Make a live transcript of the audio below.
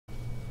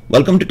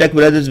Welcome to Tech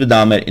Brothers with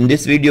Amir. In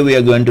this video, we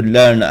are going to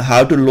learn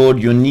how to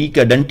load unique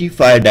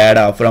identifier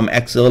data from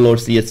Excel or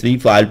CSV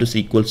file to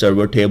SQL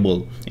Server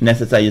Table in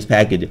SSIS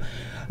package.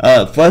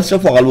 First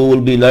of all, we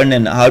will be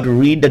learning how to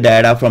read the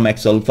data from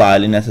Excel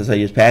file in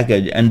SSIS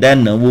package, and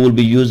then we will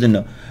be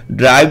using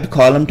Derived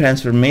Column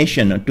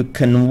Transformation to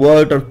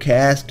convert or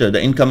cast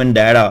the incoming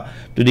data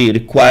to the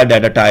required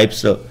data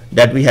types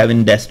that we have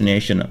in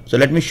destination. So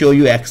let me show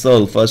you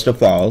Excel first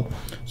of all.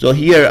 So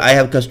here I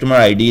have customer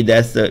ID,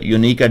 that's the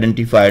unique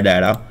identifier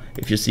data,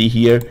 if you see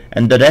here,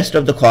 and the rest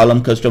of the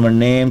column, customer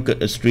name,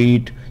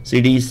 street,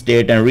 city,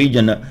 state and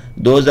region,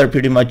 those are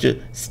pretty much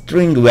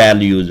string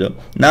values.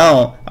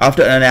 Now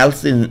after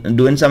analysis,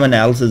 doing some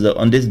analysis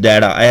on this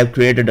data, I have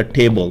created a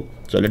table.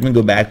 So let me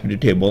go back to the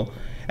table,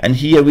 and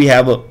here we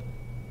have a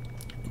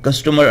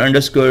customer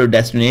underscore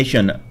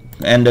destination,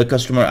 and the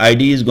customer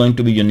ID is going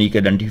to be unique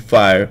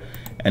identifier,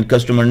 and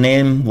customer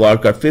name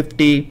worker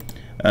 50,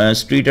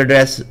 street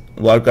address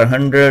worker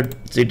 100,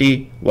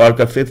 city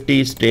worker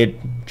 50, state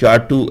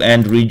char2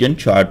 and region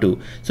char2.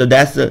 So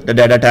that's the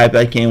data type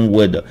I came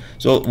with.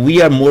 So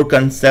we are more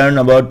concerned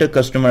about the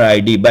customer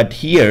ID, but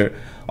here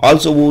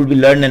also we will be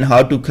learning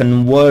how to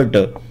convert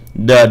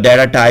the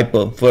data type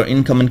for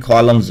incoming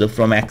columns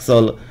from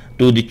Excel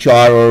to the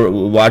char or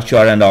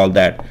varchar and all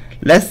that.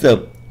 Let's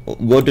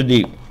go to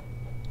the,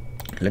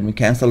 let me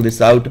cancel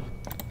this out,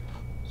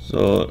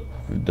 so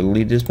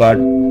delete this part.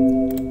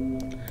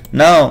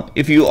 Now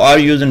if you are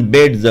using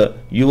bids,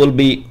 you will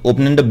be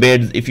opening the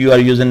bids. If you are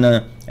using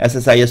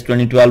SSIS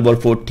 2012 or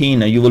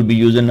 14, you will be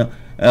using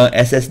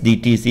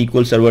SSDT,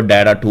 SQL Server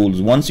Data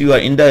Tools. Once you are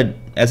in the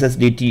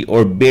SSDT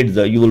or bids,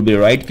 you will be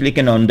right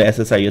clicking on the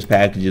SSIS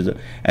packages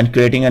and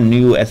creating a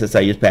new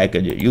SSIS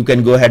package. You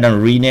can go ahead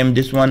and rename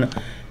this one.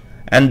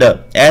 And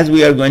as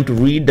we are going to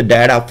read the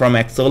data from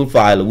Excel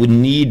file, we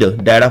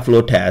need data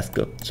flow task.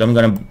 So I'm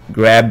going to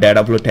grab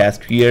data flow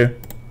task here.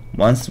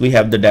 Once we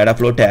have the data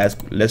flow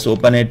task, let's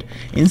open it.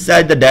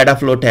 Inside the data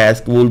flow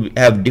task, we'll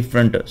have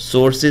different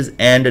sources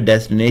and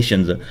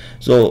destinations.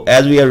 So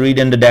as we are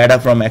reading the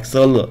data from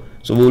Excel,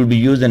 so we will be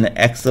using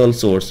Excel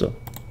source.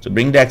 So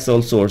bring the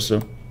Excel source,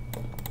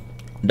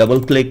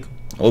 double click,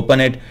 open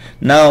it.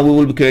 Now we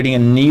will be creating a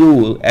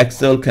new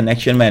Excel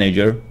connection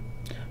manager.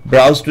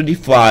 Browse to the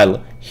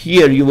file.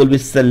 Here you will be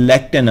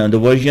selecting the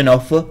version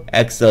of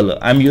Excel.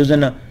 I'm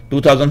using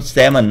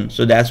 2007,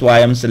 so that's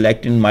why I'm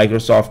selecting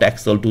Microsoft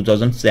Excel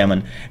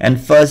 2007, and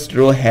first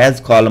row has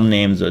column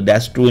names.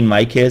 That's true in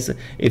my case.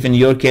 If in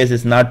your case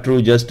it's not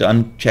true, just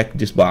uncheck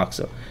this box.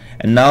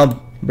 And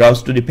now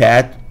browse to the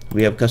path.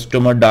 We have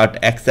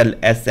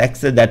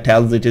customer.xlsx that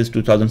tells it is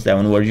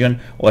 2007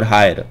 version or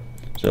higher.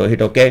 So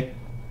hit OK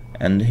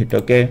and hit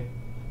OK.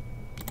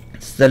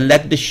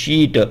 Select the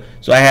sheet.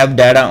 So I have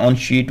data on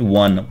sheet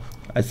 1.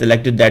 I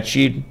selected that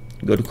sheet,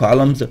 go to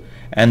columns,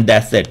 and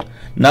that's it.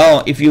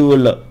 Now if you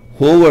will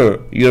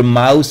hover your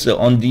mouse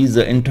on these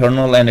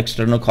internal and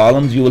external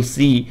columns, you will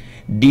see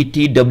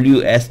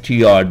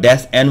DTWSTR,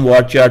 that's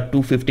nvarchar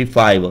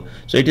 255.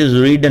 So it is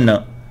reading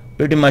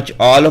pretty much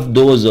all of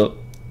those.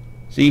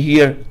 See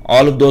here,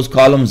 all of those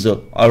columns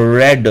are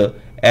read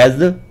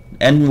as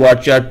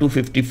nvarchar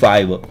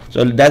 255.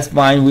 So that's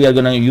fine. We are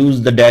going to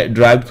use the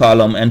derived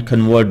column and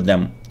convert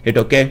them. Hit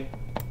OK.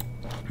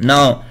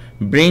 Now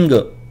bring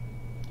the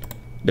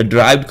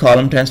derived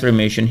column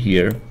transformation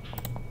here,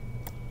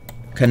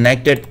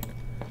 connect it.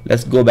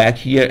 Let's go back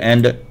here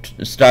and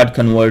start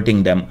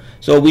converting them.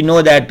 So we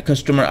know that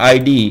customer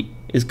ID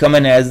is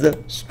coming as a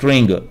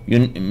string.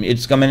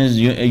 It's coming as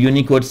a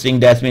Unicode string,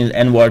 that means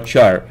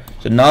nvarchar.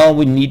 So now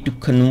we need to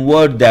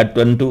convert that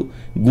into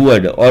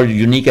GUID or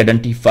unique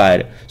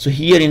identifier. So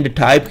here in the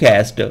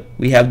typecast,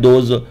 we have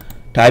those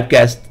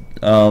typecast,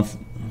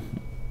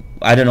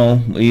 I don't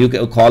know, you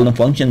can call them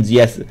functions,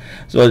 yes.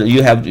 So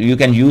you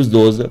can use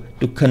those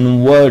to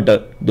convert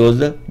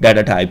those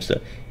data types.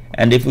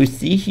 And if we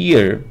see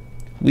here,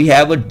 we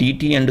have a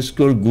DT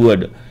underscore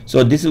GUID.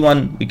 So this is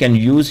one we can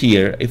use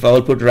here. If I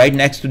will put right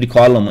next to the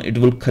column, it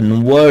will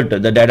convert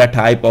the data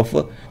type of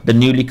the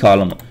newly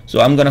column. So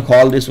I'm going to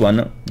call this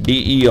one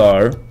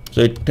DER.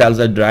 So it tells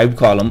a derived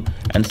column,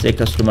 and say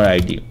customer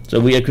ID. So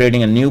we are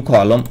creating a new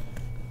column,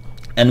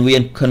 and we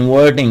are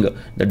converting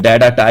the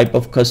data type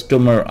of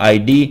customer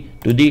ID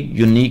to the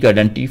unique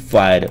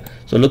identifier.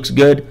 So looks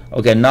good.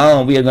 Okay,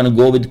 now we are going to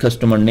go with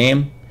customer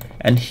name,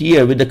 and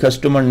here with the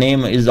customer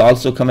name is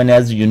also coming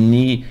as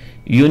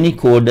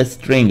Unicode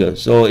string.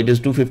 So it is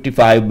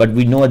 255, but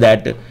we know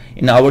that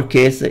in our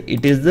case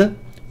it is the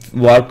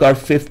varchar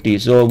 50.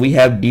 So we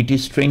have DT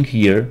string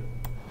here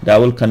that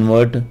will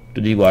convert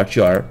to the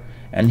varchar,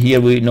 and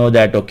here we know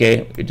that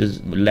okay, it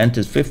is length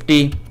is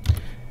 50,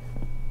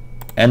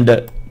 and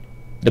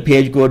the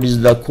page code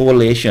is the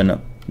correlation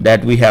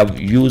that we have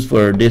used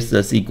for this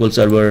SQL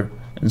Server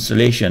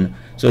installation.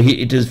 So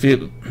it is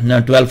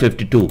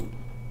 1252.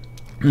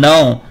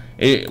 Now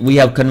we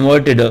have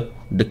converted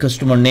the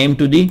customer name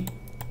to the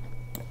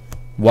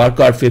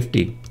varchar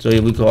 50. So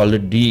we call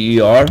it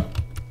DER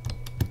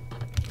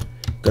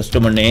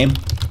customer name.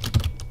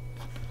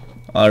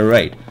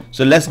 Alright,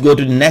 So let's go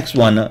to the next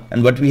one,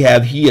 and what we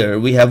have here,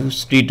 we have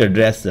street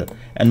address,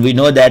 and we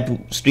know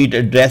that street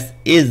address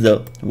is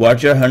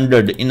voucher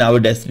 100 in our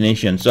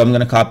destination. So I'm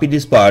going to copy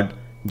this part,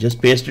 just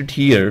paste it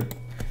here,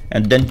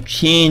 and then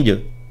change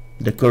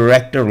the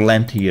character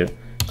length here.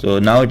 So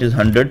now it is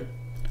 100,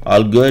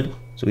 all good.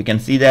 So we can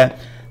see that.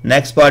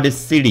 Next part is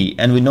city,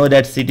 and we know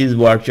that city is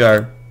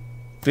voucher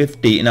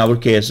 50 in our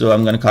case. So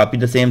I'm going to copy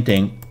the same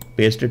thing,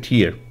 paste it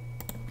here.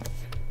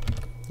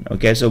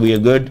 Okay, so we are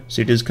good.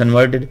 City is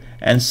converted,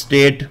 and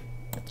state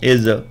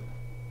is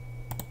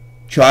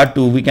chart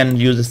 2. We can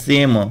use the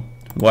same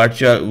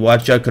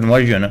voucher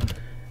conversion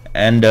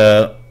and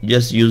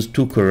just use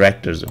 2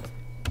 characters.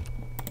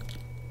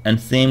 And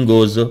same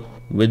goes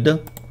with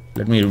the,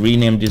 let me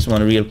rename this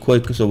one real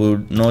quick so we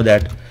would know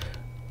that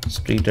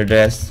street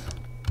address.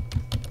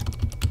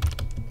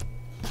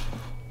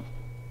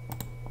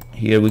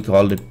 Here we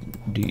call it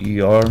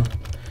DER.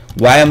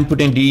 Why I'm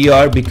putting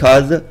DER?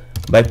 Because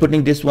by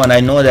putting this one, I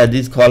know that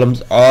these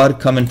columns are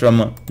coming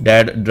from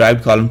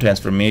derived column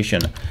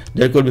transformation.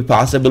 There could be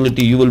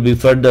possibility you will be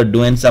further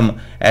doing some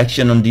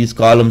action on these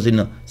columns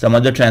in some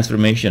other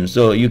transformation.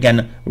 So you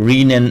can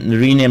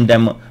rename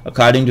them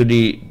according to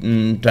the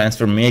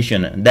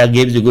transformation. That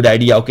gives you a good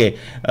idea. Okay,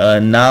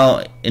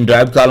 now in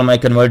derived column I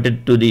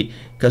converted to the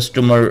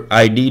customer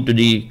ID to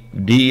the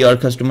DER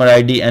customer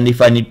ID, and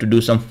if I need to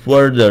do some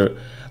further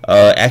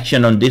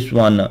action on this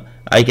one,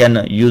 I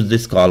can use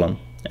this column.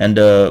 And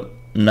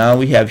now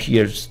we have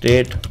here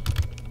state.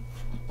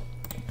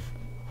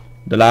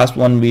 The last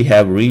one we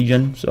have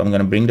region, so I'm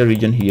going to bring the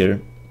region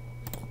here,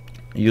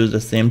 use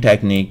the same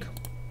technique,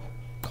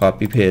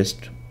 copy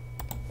paste.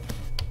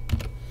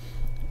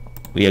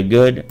 We are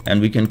good,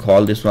 and we can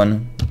call this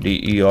one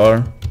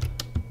DER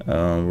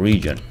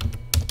region.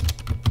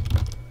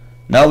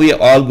 Now we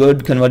are all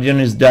good, conversion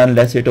is done.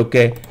 Let's hit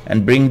OK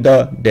and bring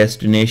the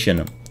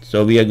destination.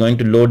 So we are going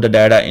to load the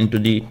data into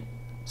the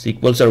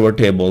SQL Server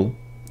Table.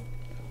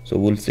 So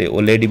we'll say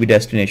OLADB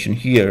destination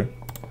here,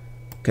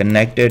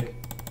 connect it,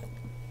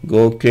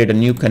 go create a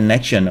new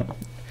connection.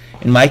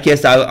 In my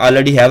case, I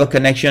already have a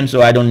connection,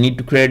 so I don't need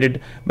to create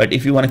it. But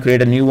if you want to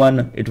create a new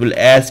one, it will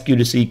ask you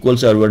the SQL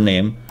Server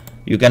name.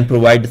 You can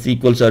provide the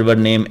SQL Server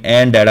name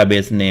and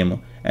database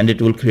name, and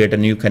it will create a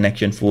new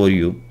connection for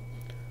you.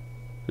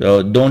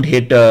 So don't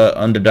hit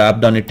on the drop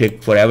down, it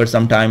takes forever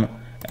sometime,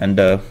 and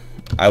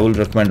I will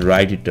recommend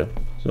write it.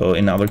 So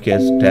in our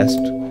case, test,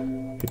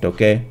 hit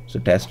OK. So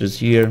test is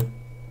here.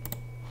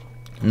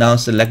 Now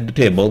select the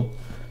table.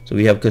 So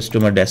we have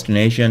customer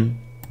destination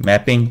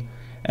mapping,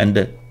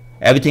 and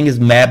everything is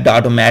mapped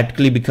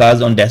automatically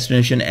because on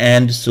destination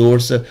and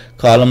source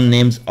column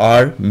names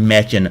are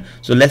matching.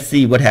 So let's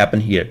see what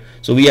happened here.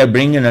 So we are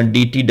bringing a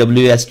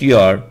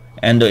DTWSTR,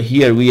 and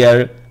here we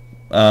are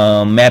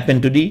mapping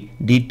to the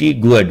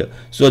DT GUID.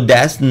 So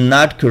that's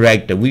not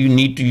correct. We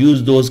need to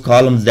use those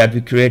columns that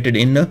we created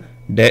in the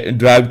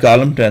derived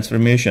column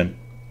transformation.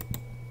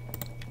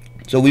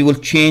 So we will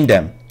change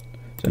them.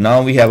 So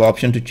now we have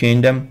option to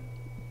change them.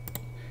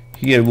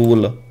 Here we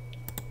will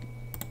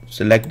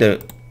select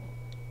the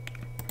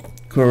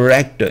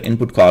correct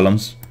input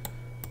columns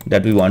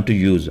that we want to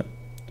use.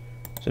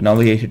 So now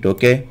we hit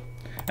OK,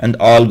 and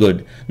all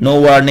good, no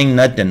warning,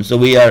 nothing. So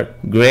we are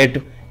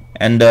great.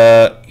 And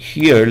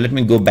here let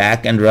me go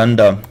back and run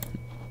the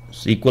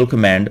SQL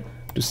command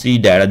to see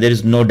data. There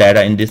is no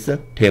data in this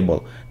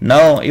table.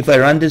 Now if I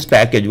run this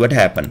package, what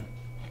happened?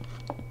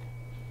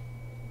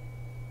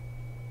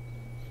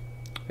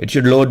 It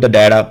should load the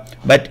data,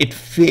 but it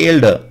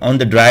failed on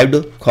the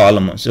derived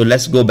column. So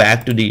let's go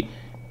back to the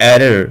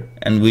error,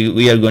 and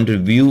we are going to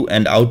view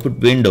and output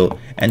window,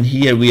 and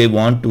here we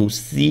want to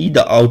see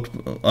the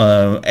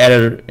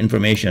error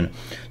information.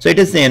 So it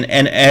is saying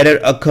an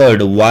error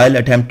occurred while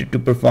attempted to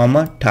perform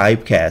a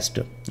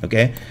typecast.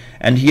 Okay,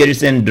 and here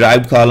is in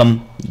derived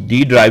column,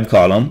 the derived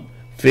column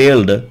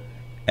failed,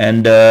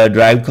 and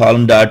derived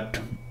column dot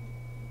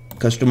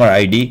customer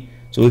ID.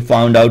 So we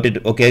found out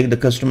it, okay, the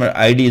customer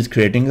ID is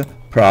creating a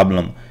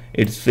problem,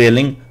 it's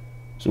failing.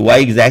 So why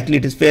exactly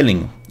it is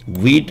failing?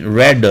 We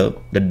read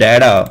the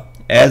data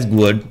as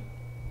GUID,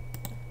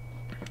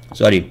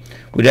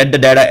 we read the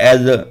data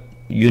as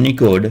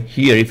Unicode.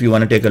 Here if you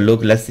want to take a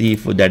look, let's see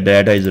if that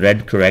data is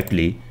read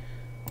correctly.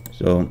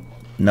 So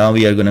now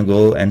we are going to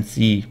go and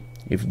see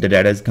if the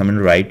data is coming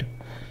right.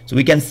 So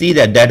we can see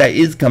that data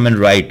is coming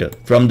right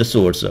from the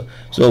source.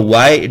 So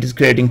why it is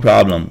creating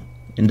problem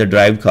in the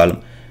derived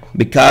column?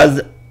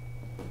 Because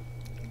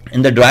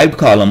in the derived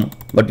column,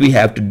 what we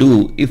have to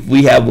do, if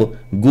we have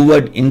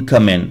GUID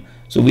incoming,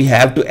 so we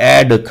have to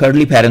add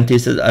curly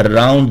parentheses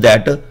around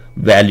that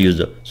values.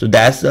 So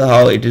that's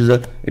how it is.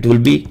 It will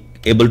be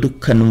able to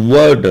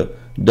convert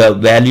the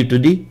value to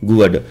the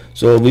GUID.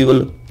 So we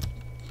will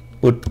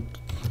put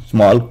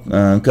small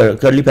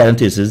curly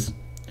parentheses,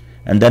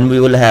 and then we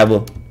will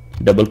have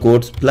double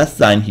quotes plus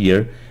sign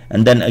here,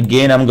 and then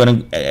again I'm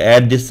going to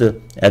add this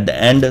at the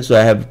end. So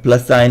I have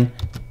plus sign,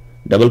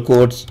 double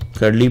quotes,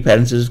 curly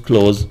parentheses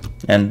close,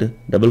 and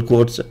double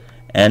quotes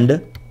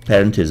and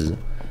parentheses.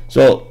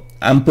 So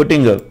I'm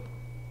putting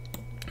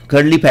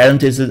curly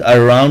parentheses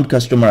around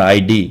customer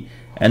ID,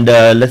 and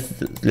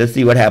let's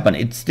see what happened.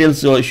 It still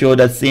show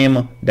the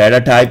same data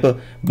type,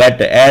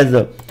 but as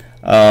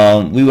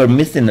we were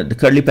missing the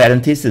curly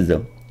parentheses,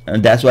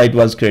 and that's why it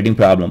was creating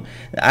problem.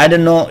 I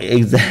don't know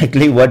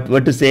exactly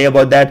what to say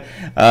about that.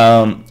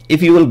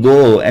 If you will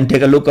go and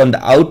take a look on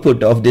the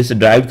output of this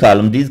derived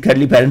column, these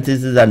curly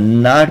parentheses are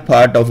not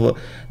part of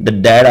the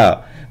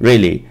data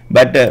really,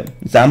 but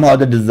somehow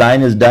the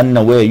design is done in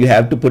a way you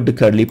have to put the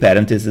curly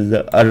parentheses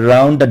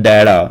around the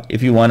data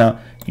if you want to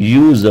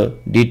use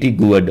DT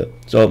GUID.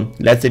 So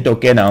let's hit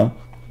OK now.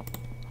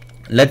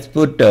 Let's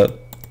put a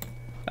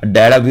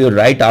data view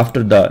right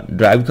after the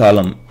derived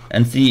column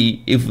and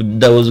see if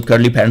those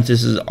curly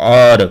parentheses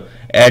are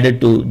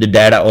added to the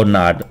data or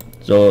not.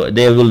 So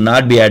they will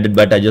not be added,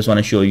 but I just want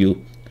to show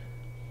you,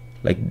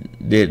 like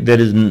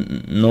there is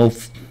no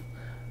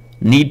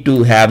need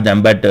to have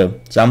them, but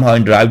somehow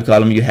in derived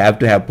column you have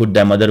to have put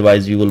them,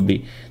 otherwise you will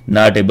be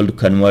not able to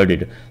convert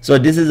it. So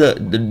this is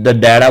the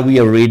data we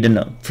are reading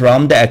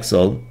from the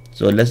Excel.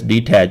 So let's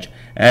detach,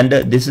 and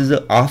this is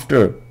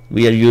after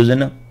we are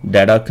using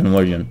data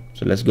conversion.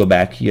 So let's go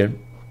back here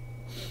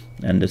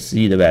and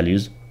see the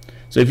values.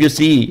 So if you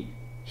see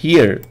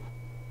here,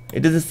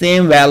 it is the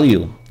same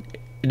value.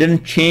 It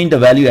didn't change the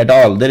value at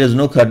all. There is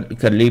no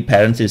curly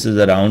parentheses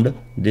around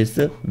this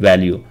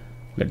value.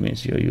 Let me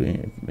show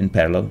you in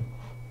parallel.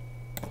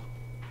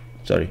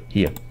 Sorry,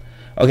 here.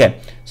 Okay,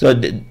 so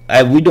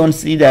we don't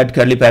see that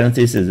curly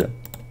parentheses.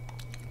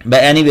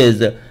 But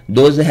anyways,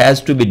 those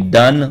has to be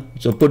done.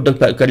 So put the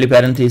curly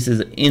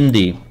parentheses in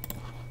the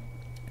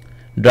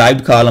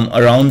derived column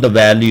around the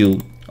value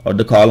or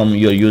the column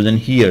you're using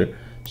here.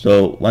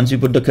 So once you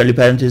put the curly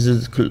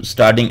parentheses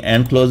starting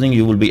and closing,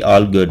 you will be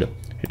all good.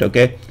 Hit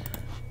OK,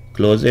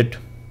 close it,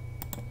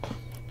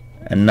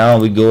 and now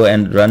we go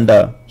and run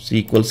the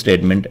SQL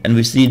statement, and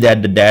we see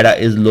that the data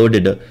is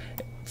loaded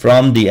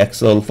from the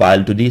Excel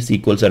file to the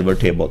SQL Server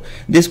table.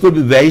 This could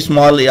be very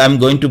small. I'm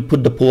going to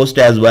put the post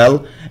as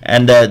well,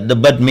 and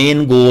but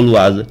main goal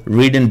was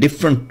reading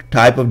different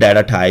type of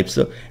data types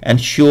and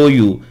show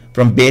you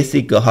from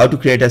basic how to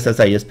create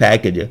SSIS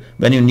package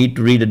when you need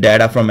to read the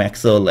data from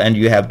Excel and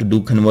you have to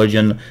do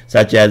conversion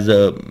such as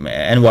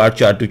var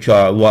chart to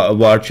chart,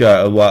 var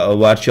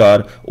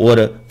chart,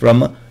 or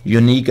from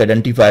unique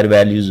identifier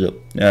values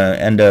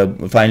and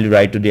finally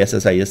write to the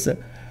SSIS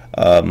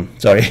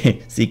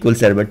SQL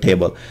Server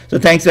table. So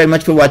thanks very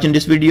much for watching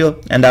this video,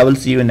 and I will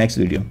see you in next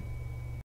video.